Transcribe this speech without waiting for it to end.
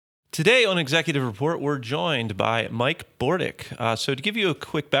Today on Executive Report, we're joined by Mike Bordick. So to give you a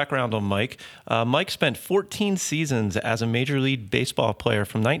quick background on Mike, Mike spent 14 seasons as a Major League Baseball player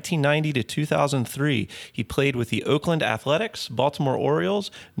from 1990 to 2003. He played with the Oakland Athletics, Baltimore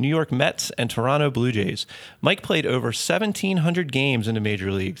Orioles, New York Mets, and Toronto Blue Jays. Mike played over 1,700 games in the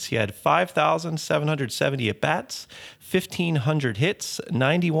major leagues. He had 5,770 at-bats, 1,500 hits,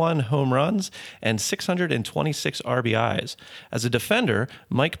 91 home runs, and 626 RBIs. As a defender,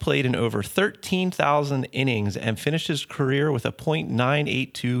 Mike played in over 13,000 innings and finished his career with a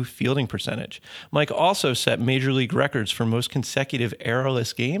 .982 fielding percentage. Mike also set major league records for most consecutive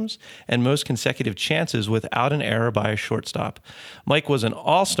errorless games and most consecutive chances without an error by a shortstop. Mike was an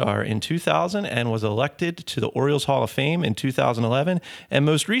All-Star in 2000 and was elected to the Orioles Hall of Fame in 2011, and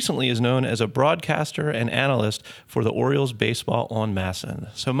most recently is known as a broadcaster and analyst for the Orioles baseball on MASN.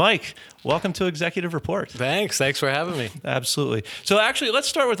 So Mike, welcome to Executive Report. Thanks for having me. Absolutely. So actually, let's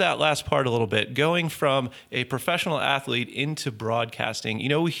start with that last part a little bit. Going from a professional athlete into broadcasting, you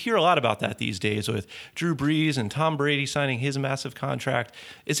know, we hear a lot about that these days with Drew Brees and Tom Brady signing his massive contract.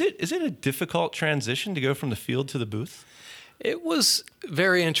 Is it a difficult transition to go from the field to the booth? It was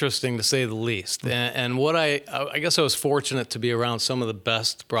very interesting, to say the least. And what I guess I was fortunate to be around some of the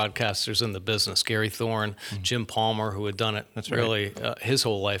best broadcasters in the business. Gary Thorne, Jim Palmer, who had done it his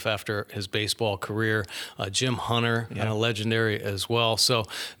whole life after his baseball career. Jim Hunter, kind of legendary as well. So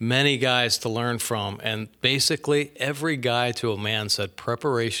many guys to learn from. And basically, every guy to a man said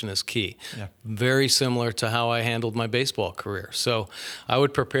preparation is key. Yeah. Very similar to how I handled my baseball career. So I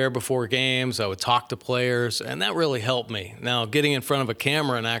would prepare before games. I would talk to players, and that really helped me. Now, getting in front of a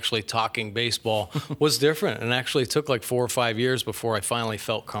camera and actually talking baseball was different, and actually took like 4 or 5 years before I finally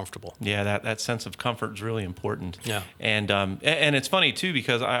felt comfortable. Yeah, that sense of comfort is really important. Yeah, and it's funny too,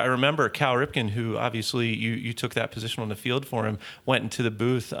 because I remember Cal Ripken, who obviously you took that position on the field for him, went into the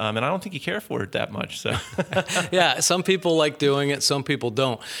booth, and I don't think he cared for it that much. So yeah, some people like doing it, some people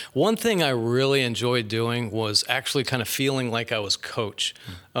don't. One thing I really enjoyed doing was actually kind of feeling like I was coach.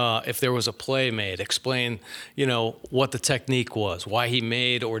 If there was a play made, explain, what the technique was, why he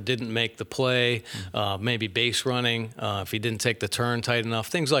made or didn't make the play, maybe base running, if he didn't take the turn tight enough,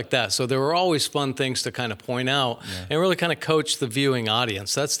 things like that. So there were always fun things to kind of point out and really kind of coach the viewing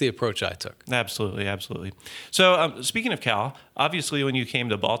audience. That's the approach I took. Absolutely, absolutely. So speaking of Cal, obviously when you came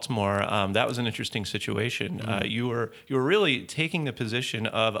to Baltimore, that was an interesting situation. You were really taking the position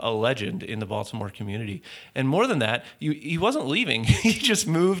of a legend in the Baltimore community. And more than that, he wasn't leaving. He just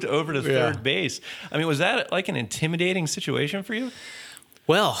moved over to third base. I mean, was that like an intimidating situation for you?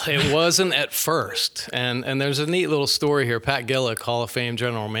 Well, it wasn't at first. And there's a neat little story here. Pat Gillick, Hall of Fame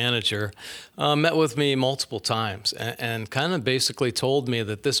general manager, met with me multiple times and kind of basically told me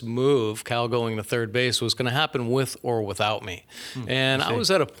that this move, Cal going to third base, was going to happen with or without me. And I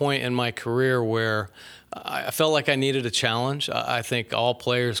was at a point in my career where I felt like I needed a challenge. I think all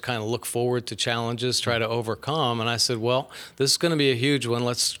players kind of look forward to challenges, try to overcome. And I said, well, this is going to be a huge one.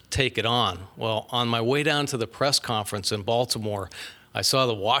 Let's take it on. Well, on my way down to the press conference in Baltimore, I saw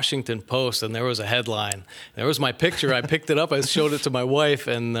the Washington Post, and there was a headline. There was my picture. I picked it up. I showed it to my wife,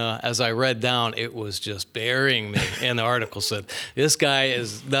 and as I read down, it was just burying me. And the article said, this guy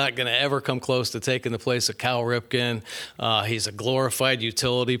is not going to ever come close to taking the place of Cal Ripken. He's a glorified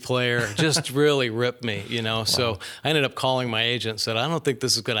utility player. Just really ripped me, Wow. So I ended up calling my agent and said, I don't think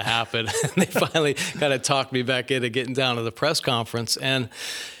this is going to happen. And they finally kind of talked me back into getting down to the press conference. And,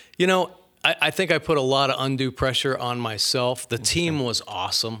 I think I put a lot of undue pressure on myself. The team was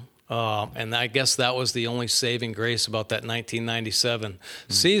awesome. And I guess that was the only saving grace about that 1997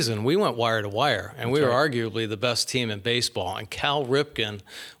 season. We went wire to wire, and we were arguably the best team in baseball. And Cal Ripken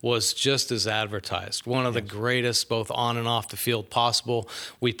was just as advertised, one of the greatest both on and off the field possible.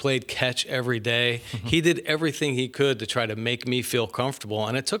 We played catch every day. He did everything he could to try to make me feel comfortable,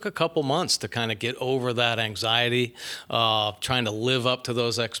 and it took a couple months to kind of get over that anxiety, trying to live up to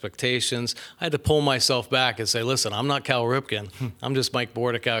those expectations. I had to pull myself back and say, listen, I'm not Cal Ripken. I'm just Mike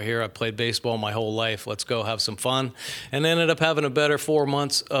Bordick out here. I played baseball my whole life. Let's go have some fun. And ended up having a better 4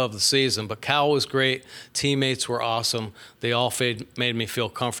 months of the season. But Cal was great. Teammates were awesome. They all made me feel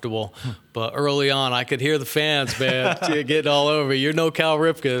comfortable. But early on, I could hear the fans, man, getting all over. You're no Cal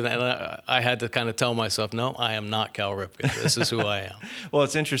Ripken. And I had to kind of tell myself, no, I am not Cal Ripken. This is who I am. Well,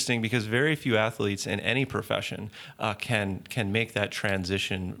 it's interesting because very few athletes in any profession can make that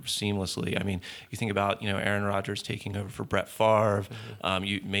transition seamlessly. I mean, you think about, Aaron Rodgers taking over for Brett Favre,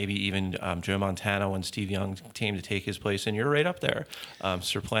 maybe even Joe Montana when Steve Young came to take his place, and you're right up there.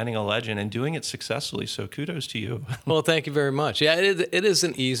 Supplanting a legend and doing it successfully. So kudos to you. Well, thank you very much. Yeah, it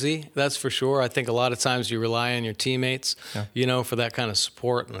isn't easy. That's for sure. I think a lot of times you rely on your teammates, for that kind of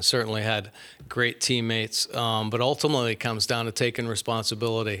support. And I certainly had great teammates. But ultimately it comes down to taking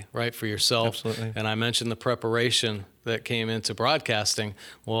responsibility, right, for yourself. Absolutely. And I mentioned the preparation that came into broadcasting.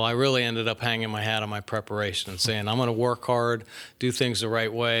 Well, I really ended up hanging my hat on my preparation and saying, I'm going to work hard, do things the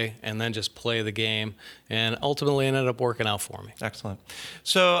right way, and then just play the game. And ultimately ended up working out for me. Excellent.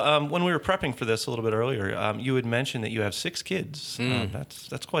 So when we were prepping for this a little bit earlier, you had mentioned that you have 6 kids.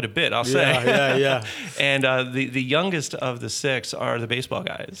 That's quite a bit, I'll say. Yeah. And the youngest of the 6 are the baseball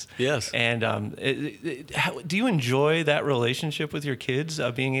guys. Yes. And do you enjoy that relationship with your kids,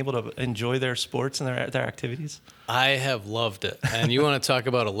 being able to enjoy their sports and their activities? I have loved it. And you want to talk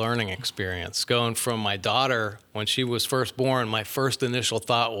about a learning experience. Going from my daughter, when she was first born, my first initial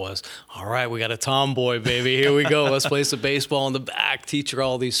thought was, all right, we got a tomboy, baby. Here we go. Let's play some baseball in the back, teach her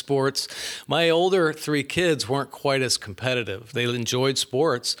all these sports. My older 3 kids weren't quite as competitive. They enjoyed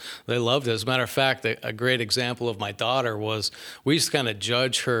sports. They loved it. As a matter of fact, a great example of my daughter was we used to kind of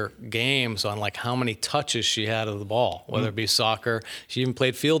judge her games on like how many touches she had of the ball, whether it be soccer. She even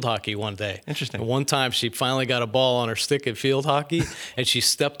played field hockey one day. Interesting. And one time she finally got a ball on her stick at field hockey and she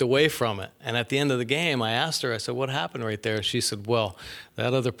stepped away from it. And at the end of the game, I asked her, I said, what happened right there? She said, well,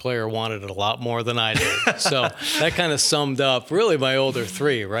 that other player wanted it a lot more than I did. So that kind of summed up really my older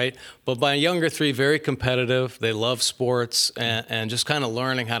 3, right? But my younger 3, very competitive. They love sports and just kind of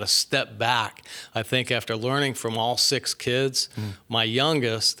learning how to step back. I think after learning from all 6 kids, my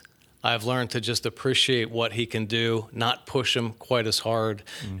youngest, I've learned to just appreciate what he can do, not push him quite as hard,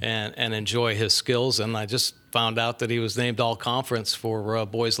 and enjoy his skills. And I just found out that he was named all-conference for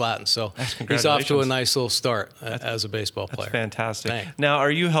boys Latin. So he's off to a nice little start as a baseball player. That's fantastic. Thanks. Now,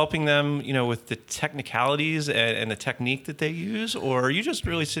 are you helping them, with the technicalities and the technique that they use, or are you just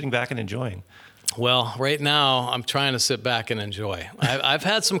really sitting back and enjoying? Well, right now, I'm trying to sit back and enjoy. I've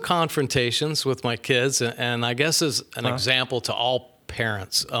had some confrontations with my kids, and I guess as an example to all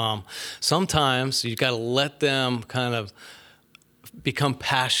parents, sometimes you got to let them kind of become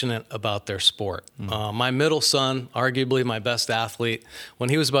passionate about their sport. My middle son, arguably my best athlete, when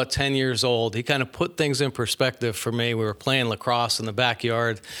he was about 10 years old, he kind of put things in perspective for me. We were playing lacrosse in the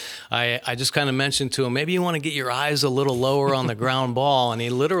backyard. I just kind of mentioned to him, maybe you want to get your eyes a little lower on the ground ball. And he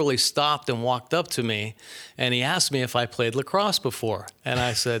literally stopped and walked up to me and he asked me if I played lacrosse before. And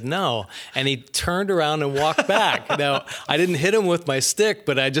I said, no. And he turned around and walked back. Now, I didn't hit him with my stick,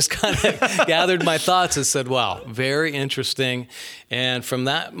 but I just kind of gathered my thoughts and said, wow, very interesting. And from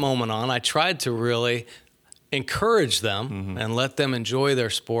that moment on, I tried to really encourage them and let them enjoy their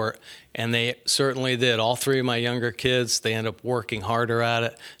sport. And they certainly did. All 3 of my younger kids, they end up working harder at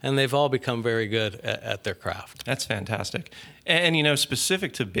it, and they've all become very good at their craft. That's fantastic. And,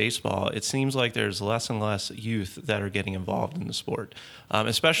 specific to baseball, it seems like there's less and less youth that are getting involved in the sport,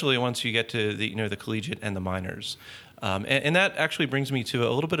 especially once you get to the collegiate and the minors. And that actually brings me to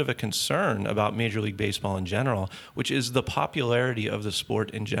a little bit of a concern about Major League Baseball in general, which is the popularity of the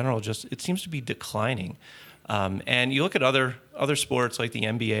sport in general. It seems to be declining. And you look at other sports like the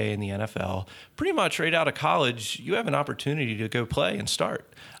NBA and the NFL, pretty much right out of college, you have an opportunity to go play and start.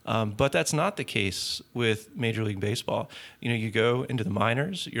 But that's not the case with Major League Baseball. You go into the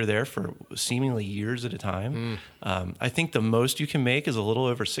minors, you're there for seemingly years at a time. I think the most you can make is a little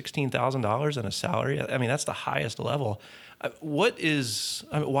over $16,000 in a salary. I mean, that's the highest level.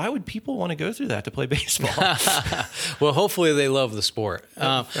 Why would people want to go through that to play baseball? Well, hopefully they love the sport.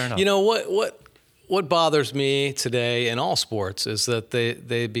 Fair enough. What bothers me today in all sports is that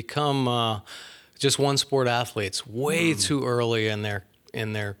they become just one sport athletes way too early in their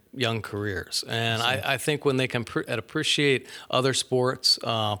young careers. And I think when they can appreciate other sports,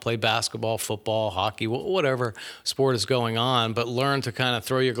 play basketball, football, hockey, whatever sport is going on, but learn to kind of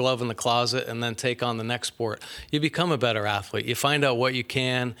throw your glove in the closet and then take on the next sport, you become a better athlete. You find out what you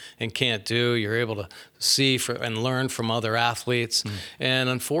can and can't do. You're able to see and learn from other athletes. And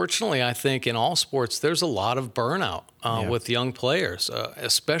unfortunately, I think in all sports, there's a lot of burnout with young players,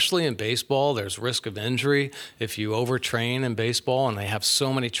 especially in baseball. There's risk of injury if you overtrain in baseball, and they have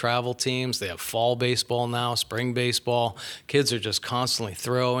so many travel teams. They have fall baseball now, spring baseball. Kids are just constantly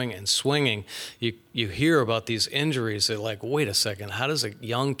throwing and swinging. You hear about these injuries. They're like, wait a second, how does a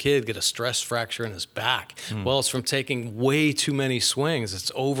young kid get a stress fracture in his back? Well, it's from taking way too many swings.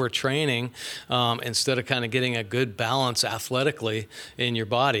 It's overtraining instead of kind of getting a good balance athletically in your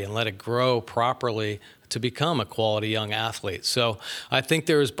body and let it grow properly to become a quality young athlete. So I think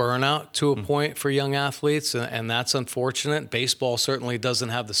there is burnout to a point for young athletes, and that's unfortunate. Baseball certainly doesn't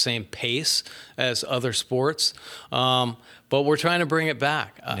have the same pace as other sports. But we're trying to bring it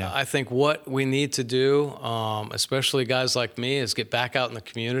back. Yeah. I think what we need to do, especially guys like me, is get back out in the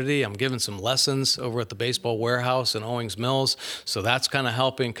community. I'm giving some lessons over at the Baseball Warehouse in Owings Mills. So that's kind of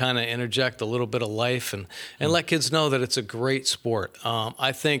helping kind of interject a little bit of life and let kids know that it's a great sport.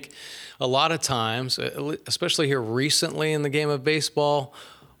 I think a lot of times, especially here recently in the game of baseball,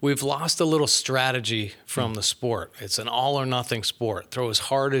 we've lost a little strategy from the sport. It's an all or nothing sport. Throw as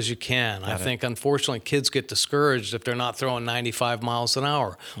hard as you can. I think, unfortunately, kids get discouraged if they're not throwing 95 miles an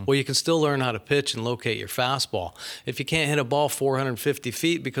hour. Well, you can still learn how to pitch and locate your fastball. If you can't hit a ball 450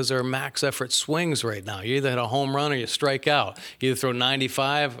 feet because there are max effort swings right now, you either hit a home run or you strike out. You either throw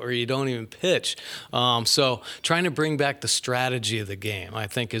 95 or you don't even pitch. So trying to bring back the strategy of the game, I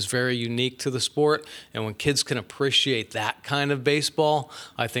think, is very unique to the sport. And when kids can appreciate that kind of baseball,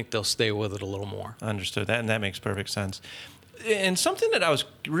 I think they'll stay with it a little more. Understood that, and that makes perfect sense. And something that I was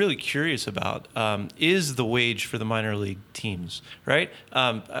really curious about is the wage for the minor league teams, right?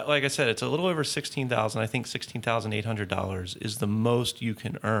 Like I said, it's a little over $16,000. I think $16,800 is the most you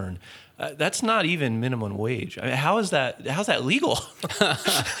can earn. That's not even minimum wage. I mean, how's that legal?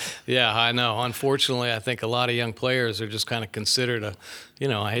 Yeah, I know. Unfortunately, I think a lot of young players are just kind of considered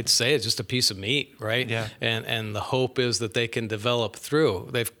I hate to say it, just a piece of meat, right? Yeah. And the hope is that they can develop through.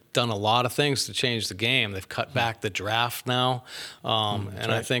 They've done a lot of things to change the game. They've cut back the draft now. And right.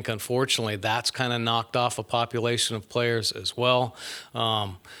 I think, unfortunately, that's kind of knocked off a population of players as well.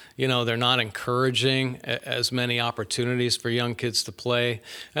 They're not encouraging as many opportunities for young kids to play.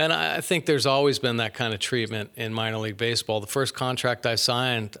 And I think there's always been that kind of treatment in minor league baseball. The first contract I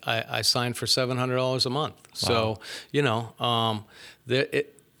signed, I signed for $700 a month. Wow. So,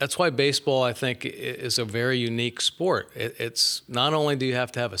 that's why baseball, I think, is a very unique sport. It's not only do you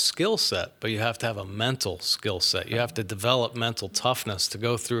have to have a skill set, but you have to have a mental skill set. You have to develop mental toughness to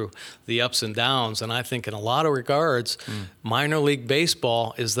go through the ups and downs. And I think in a lot of regards, minor league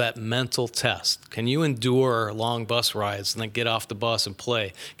baseball is that mental test. Can you endure long bus rides and then get off the bus and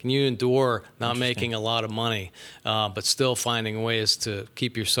play? Can you endure not making a lot of money, but still finding ways to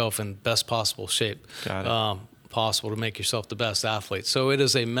keep yourself in best possible shape? Got it. Possible to make yourself the best athlete. So it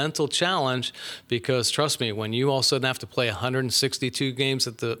is a mental challenge because, trust me, when you all of a sudden have to play 162 games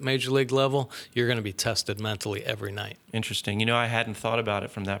at the major league level, you're going to be tested mentally every night. Interesting. I hadn't thought about it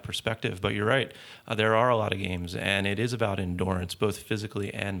from that perspective, but you're right. There are a lot of games, and it is about endurance, both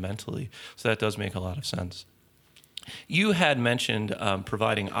physically and mentally. So that does make a lot of sense. You had mentioned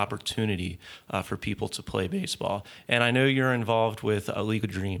providing opportunity for people to play baseball, and I know you're involved with League of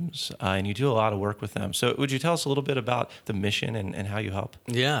Dreams, and you do a lot of work with them. So would you tell us a little bit about the mission and how you help?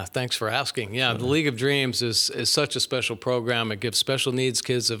 Yeah, thanks for asking. Yeah, the League of Dreams is such a special program. It gives special needs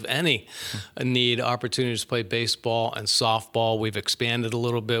kids of any need opportunities to play baseball and softball. We've expanded a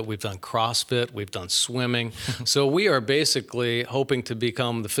little bit. We've done CrossFit. We've done swimming. So we are basically hoping to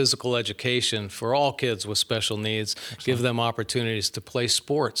become the physical education for all kids with special needs. Excellent. Give them opportunities to play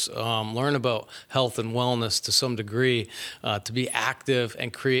sports, learn about health and wellness to some degree, to be active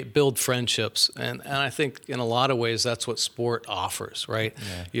and build friendships. And I think in a lot of ways that's what sport offers, right?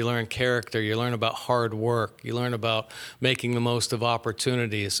 Yeah. You learn character, you learn about hard work, you learn about making the most of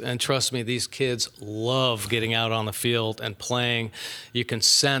opportunities. And trust me, these kids love getting out on the field and playing. You can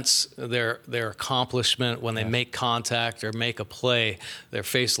sense their accomplishment when they make contact or make a play. Their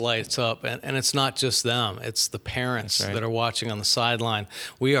face lights up. And it's not just them, it's the parents that are watching on the sideline.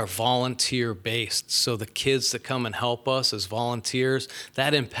 We are volunteer-based, so the kids that come and help us as volunteers,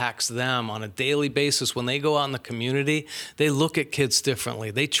 that impacts them on a daily basis. When they go out in the community, they look at kids differently.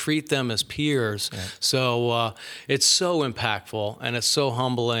 They treat them as peers. Yeah. So it's so impactful, and it's so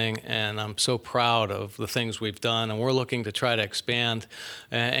humbling, and I'm so proud of the things we've done, and we're looking to try to expand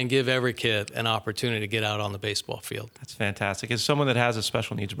and give every kid an opportunity to get out on the baseball field. That's fantastic. As someone that has a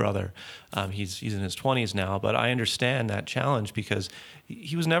special needs brother, he's in his 20s now, but I understand that challenge because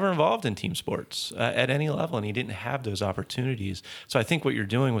he was never involved in team sports at any level, and he didn't have those opportunities. So I think what you're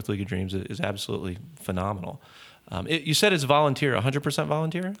doing with League of Dreams is absolutely phenomenal. You said it's volunteer, 100%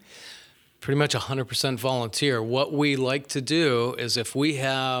 volunteer? Pretty much 100% volunteer. What we like to do is if we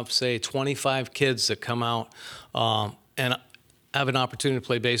have, say, 25 kids that come out and have an opportunity to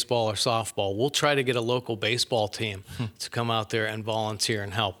play baseball or softball, we'll try to get a local baseball team to come out there and volunteer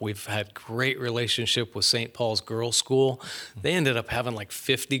and help. We've had great relationship with St. Paul's Girls School. They ended up having like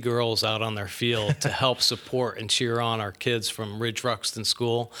 50 girls out on their field to help support and cheer on our kids from Ridge Ruxton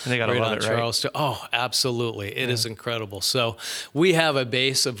School. And they got to love it, right? Oh, absolutely. It is incredible. So we have a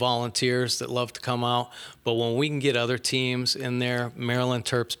base of volunteers that love to come out, but when we can get other teams in there, Maryland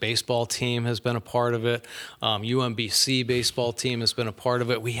Terps baseball team has been a part of it, UMBC baseball team has been a part of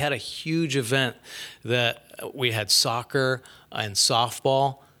it. We had a huge event that we had soccer and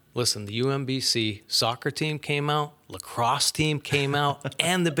softball. Listen, the UMBC soccer team came out, lacrosse team came out,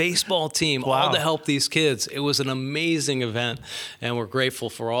 and the baseball team, all to help these kids. It was an amazing event, and we're grateful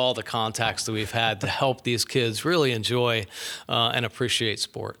for all the contacts that we've had to help these kids really enjoy and appreciate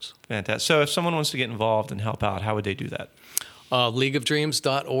sports. Fantastic. So if someone wants to get involved and help out, how would they do that?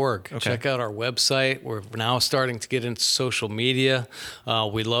 Leagueofdreams.org. Okay. Check out our website. We're now starting to get into social media.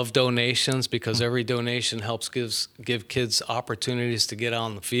 We love donations because every donation helps give kids opportunities to get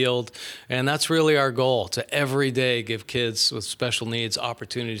on the field. And that's really our goal, to every day give kids with special needs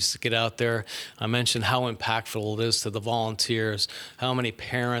opportunities to get out there. I mentioned how impactful it is to the volunteers, how many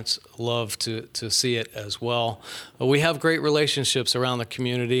parents love to see it as well. We have great relationships around the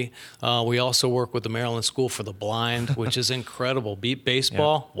community. We also work with the Maryland School for the Blind, which is incredible. Beat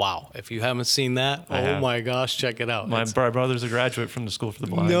baseball. Yeah. Wow. If you haven't seen that, my gosh, check it out. My brother's a graduate from the School for the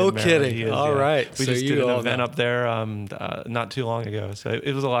Blind. No kidding. All right. We just did an event up there not too long ago. So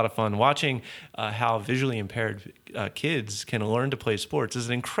it was a lot of fun. Watching how visually impaired kids can learn to play sports is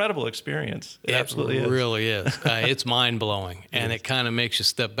an incredible experience. It absolutely is. It really is. It's mind-blowing. And it kind of makes you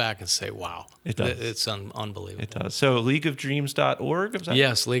step back and say, wow. It does. It's unbelievable. It does. So leagueofdreams.org?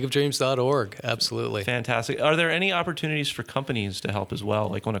 Yes, leagueofdreams.org. Absolutely. Fantastic. Are there any opportunities for companies to help as well,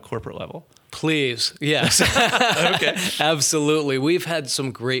 like on a corporate level? Please. Yes. Okay. Absolutely. We've had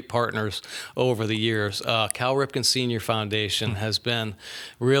some great partners over the years. Cal Ripken Senior Foundation has been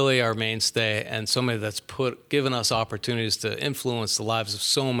really our mainstay and somebody that's given us opportunities to influence the lives of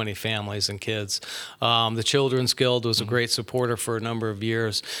so many families and kids. The Children's Guild was a great supporter for a number of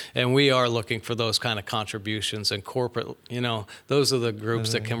years, and we are looking for those kind of contributions, and corporate, those are the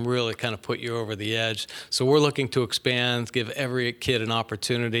groups that can really kind of put you over the edge. So we're looking to expand, give every kid an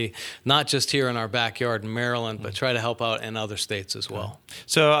opportunity, not just here in our backyard in Maryland, but try to help out in other states as well.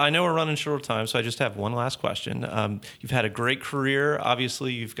 So I know we're running short of time, so I just have one last question. You've had a great career.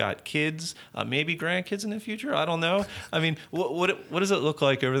 Obviously, you've got kids, maybe grandkids in the future. I don't know. I mean, what does it look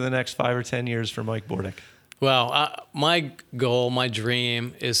like over the next 5 or 10 years for Mike Bordick? Well, my goal, my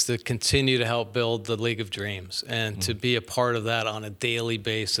dream is to continue to help build the League of Dreams and to be a part of that on a daily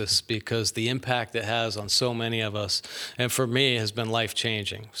basis, because the impact it has on so many of us, and for me, has been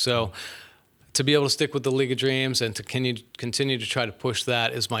life-changing. So to be able to stick with the League of Dreams and to continue to try to push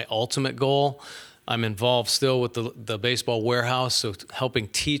that is my ultimate goal. I'm involved still with the baseball warehouse, so helping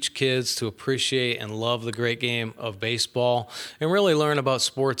teach kids to appreciate and love the great game of baseball and really learn about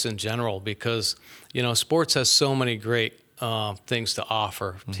sports in general, because, sports has so many great things to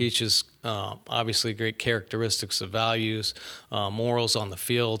offer. Teaches, obviously, great characteristics of values, morals on the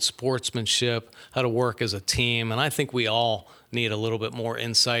field, sportsmanship, how to work as a team, and I think we all need a little bit more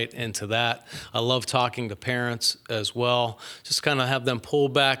insight into that. I love talking to parents as well, just kind of have them pull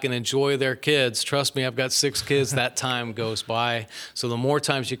back and enjoy their kids. Trust me, I've got 6 kids. That time goes by. So the more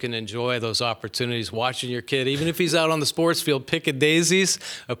times you can enjoy those opportunities, watching your kid, even if he's out on the sports field picking daisies,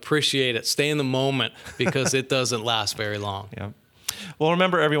 appreciate it. Stay in the moment, because it doesn't last very long. Yeah. Well,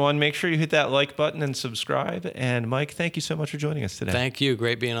 remember, everyone, make sure you hit that like button and subscribe. And Mike, thank you so much for joining us today. Thank you.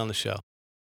 Great being on the show.